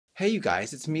Hey you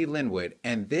guys, it's me Linwood,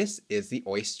 and this is the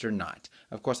Oyster Knot.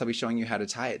 Of course, I'll be showing you how to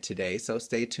tie it today, so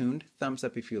stay tuned. Thumbs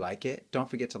up if you like it. Don't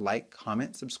forget to like,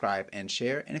 comment, subscribe, and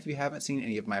share. And if you haven't seen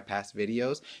any of my past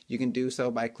videos, you can do so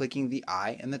by clicking the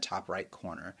I in the top right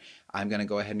corner. I'm going to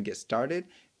go ahead and get started.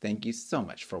 Thank you so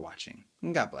much for watching.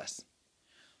 God bless.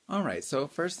 Alright, so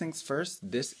first things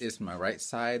first, this is my right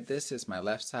side, this is my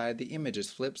left side. The image is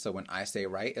flipped, so when I say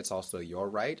right, it's also your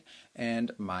right.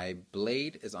 And my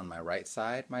blade is on my right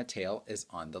side, my tail is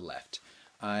on the left.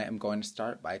 I am going to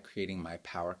start by creating my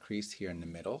power crease here in the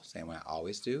middle, same way I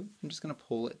always do. I'm just going to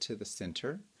pull it to the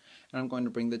center, and I'm going to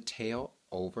bring the tail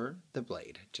over the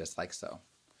blade, just like so.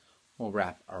 We'll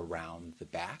wrap around the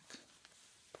back.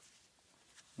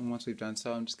 And once we've done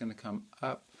so, I'm just going to come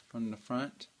up from the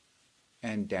front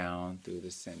and down through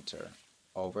the center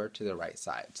over to the right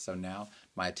side. So now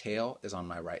my tail is on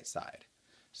my right side.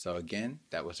 So again,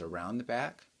 that was around the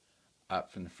back,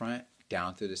 up from the front,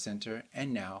 down through the center,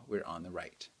 and now we're on the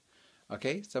right.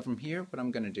 Okay, so from here what I'm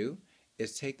going to do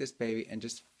is take this baby and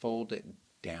just fold it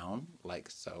down like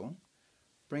so.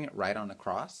 Bring it right on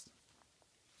across.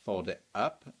 Fold it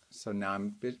up. So now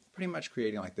I'm pretty much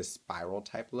creating like this spiral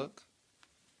type look.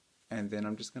 And then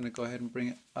I'm just going to go ahead and bring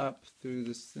it up through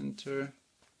the center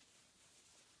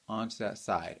onto that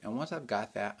side. And once I've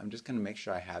got that, I'm just going to make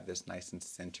sure I have this nice and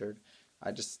centered.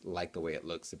 I just like the way it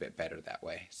looks a bit better that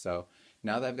way. So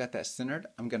now that I've got that centered,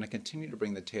 I'm going to continue to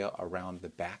bring the tail around the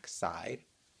back side.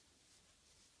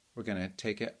 We're going to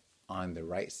take it on the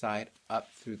right side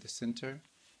up through the center.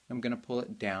 I'm going to pull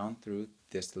it down through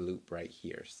this loop right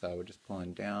here. So we're just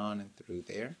pulling down and through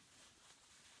there.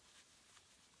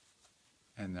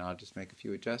 And then I'll just make a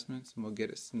few adjustments and we'll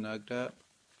get it snugged up.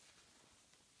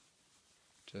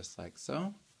 Just like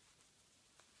so.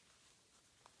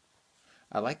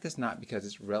 I like this knot because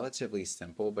it's relatively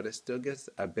simple, but it still gives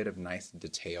a bit of nice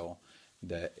detail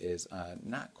that is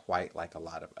not quite like a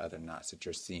lot of other knots that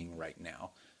you're seeing right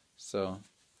now. So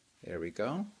there we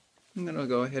go. I'm going to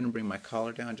go ahead and bring my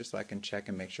collar down just so I can check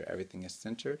and make sure everything is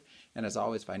centered. And as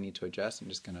always, if I need to adjust, I'm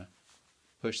just going to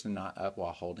push the knot up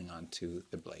while holding on to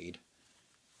the blade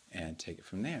and take it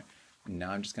from there.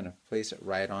 Now I'm just going to place it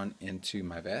right on into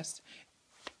my vest.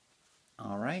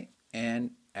 Alright,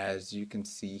 and as you can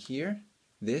see here,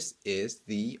 this is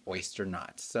the Oyster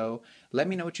Knot. So let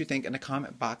me know what you think in the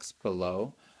comment box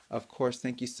below. Of course,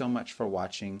 thank you so much for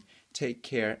watching. Take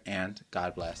care and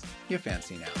God bless. You're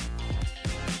fancy now.